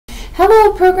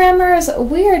Hello programmers,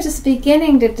 we are just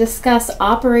beginning to discuss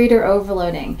operator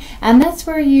overloading, and that's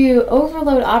where you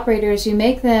overload operators, you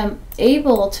make them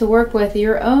able to work with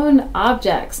your own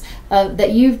objects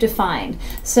that you've defined.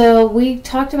 So we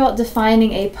talked about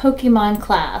defining a Pokemon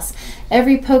class.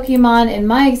 Every Pokemon in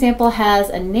my example has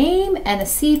a name and a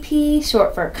CP,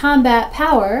 short for combat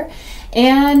power,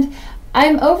 and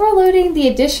I'm overloading the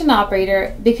addition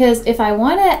operator because if I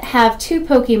want to have two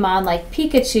Pokemon like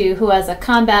Pikachu, who has a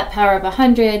combat power of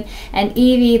 100, and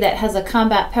Eevee that has a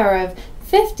combat power of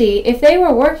 50, if they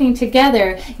were working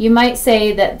together, you might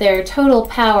say that their total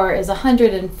power is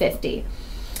 150.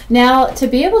 Now, to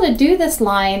be able to do this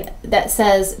line that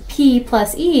says P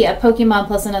plus E, a Pokemon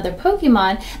plus another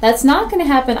Pokemon, that's not going to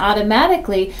happen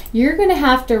automatically. You're going to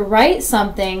have to write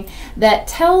something that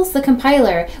tells the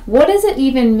compiler, what does it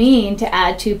even mean to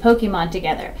add two Pokemon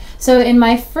together? So in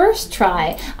my first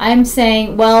try, I'm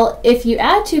saying, well, if you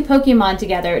add two Pokemon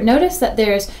together, notice that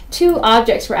there's two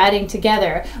objects we're adding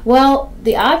together. Well,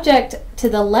 the object to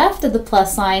the left of the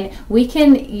plus sign, we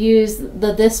can use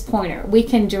the this pointer. We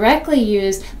can directly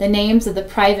use the names of the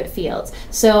private fields.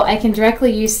 So I can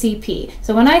directly use CP.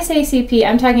 So when I say CP,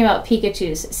 I'm talking about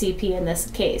Pikachu's CP in this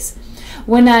case.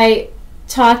 When I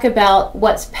talk about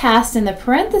what's passed in the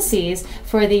parentheses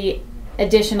for the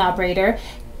addition operator,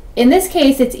 in this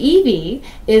case, it's Eevee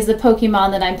is the Pokemon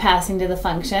that I'm passing to the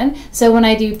function. So when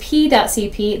I do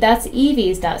p.cp, that's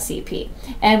Eevee's.cp.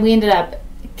 And we ended up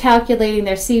calculating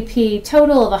their CP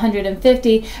total of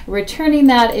 150, returning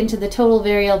that into the total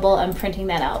variable and printing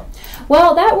that out.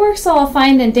 Well, that works all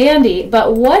fine and dandy,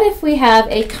 but what if we have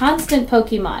a constant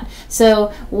Pokemon?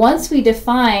 So once we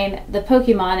define the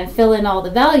Pokemon and fill in all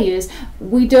the values,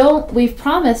 we've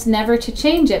promised never to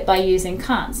change it by using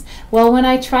const. Well, when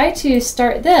I try to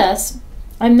start this,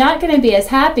 I'm not going to be as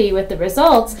happy with the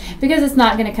results because it's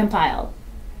not going to compile.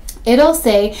 It'll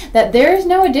say that there is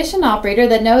no addition operator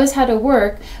that knows how to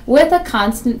work with a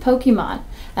constant Pokemon.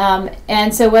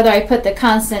 And so whether I put the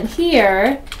constant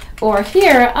here or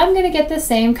here, I'm going to get the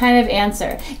same kind of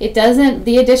answer.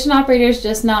 The addition operator is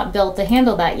just not built to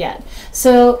handle that yet.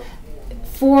 So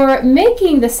for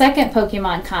making the second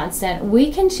Pokemon constant,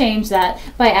 we can change that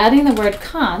by adding the word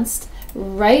const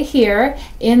right here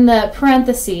in the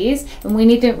parentheses, and we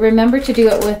need to remember to do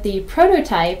it with the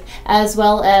prototype as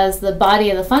well as the body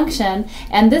of the function,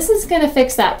 and this is going to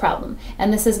fix that problem,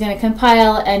 and this is going to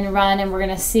compile and run, and we're going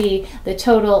to see the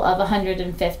total of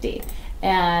 150.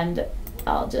 And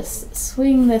I'll just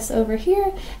swing this over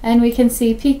here and we can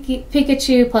see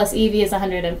Pikachu plus Eevee is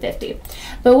 150.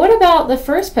 But what about the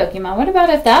first Pokemon? What about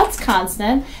if that's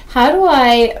constant? How do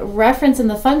I reference in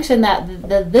the function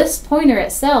that this pointer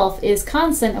itself is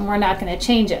constant and we're not going to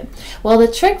change it? Well,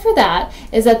 the trick for that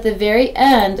is at the very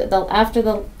end, after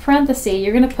the parenthesis,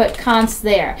 you're going to put const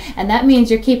there, and that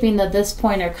means you're keeping this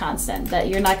pointer constant, that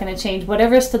you're not going to change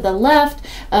whatever's to the left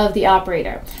of the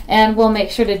operator. And we'll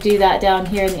make sure to do that down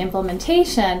here in the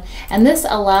implementation, and this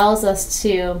allows us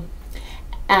to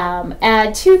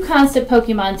add two constant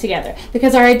Pokemon together,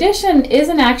 because our addition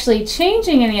isn't actually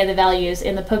changing any of the values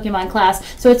in the Pokemon class,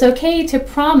 so it's okay to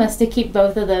promise to keep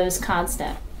both of those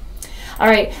constant. All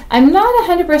right, I'm not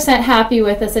 100% happy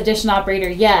with this addition operator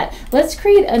yet. Let's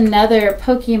create another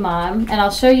Pokemon, and I'll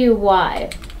show you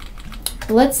why.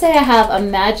 Let's say I have a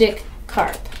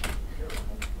Magikarp.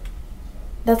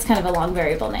 That's kind of a long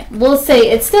variable name. We'll say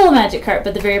it's still a Magikarp,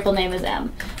 but the variable name is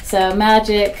M. So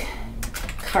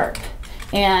Magikarp.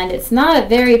 And it's not a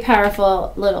very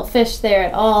powerful little fish there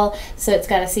at all, so it's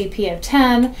got a CP of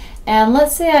 10. And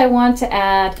let's say I want to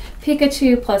add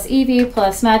Pikachu plus Eevee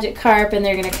plus Magikarp, and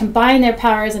they're going to combine their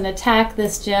powers and attack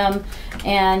this gym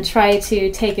and try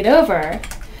to take it over.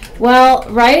 Well,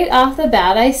 right off the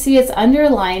bat, I see it's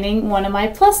underlining one of my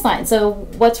plus lines. So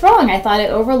what's wrong? I thought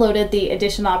it overloaded the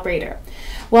addition operator.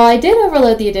 Well, I did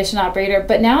overload the addition operator,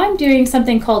 but now I'm doing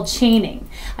something called chaining.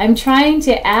 I'm trying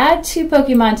to add two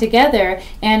Pokemon together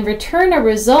and return a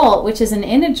result, which is an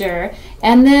integer,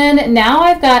 and then now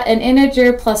I've got an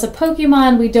integer plus a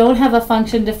Pokemon. We don't have a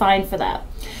function defined for that.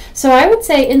 So I would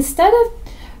say instead of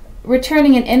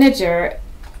returning an integer,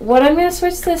 what I'm going to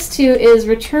switch this to is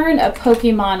return a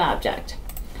Pokemon object.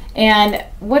 And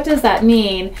what does that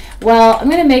mean? Well, I'm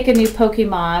going to make a new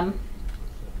Pokemon.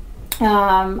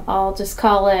 I'll just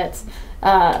call it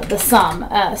the sum.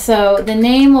 So the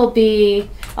name will be,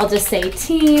 I'll just say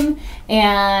team,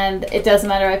 and it doesn't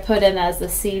matter, I put in as the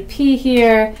CP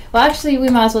here. Well, actually, we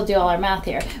might as well do all our math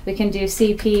here. We can do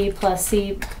CP plus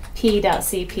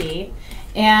CP.cp,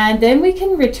 and then we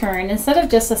can return, instead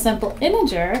of just a simple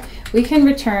integer, we can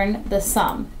return the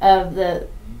sum of the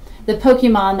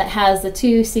Pokemon that has the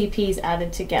two CPs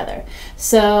added together.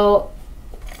 So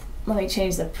let me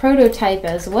change the prototype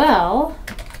as well.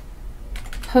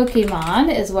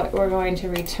 Pokemon is what we're going to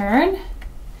return.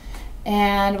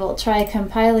 And we'll try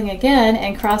compiling again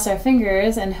and cross our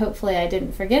fingers, and hopefully I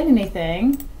didn't forget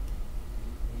anything.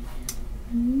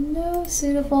 No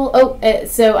suitable. Oh,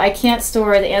 so I can't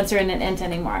store the answer in an int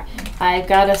anymore. I've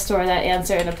got to store that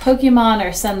answer in a Pokemon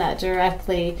or send that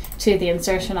directly to the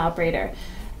insertion operator.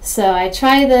 So I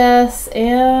try this,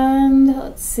 and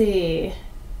let's see.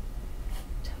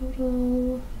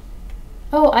 Total.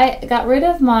 Oh, I got rid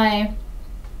of my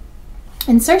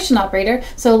insertion operator,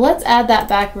 so let's add that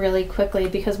back really quickly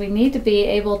because we need to be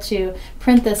able to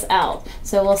print this out.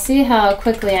 So we'll see how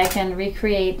quickly I can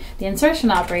recreate the insertion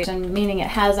operation, meaning it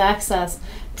has access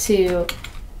to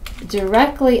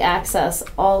directly access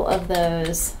all of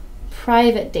those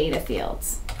private data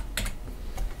fields.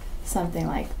 Something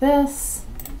like this,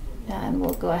 and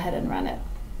we'll go ahead and run it.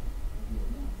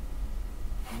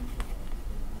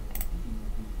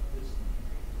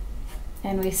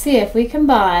 And we see if we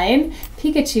combine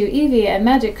Pikachu, Eevee, and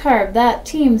Magikarp, that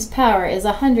team's power is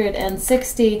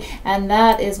 160, and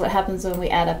that is what happens when we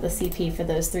add up the CP for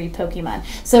those 3 Pokemon.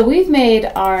 So we've made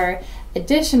our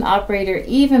addition operator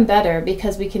even better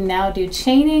because we can now do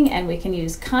chaining and we can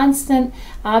use constant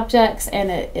objects, and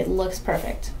it looks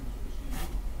perfect.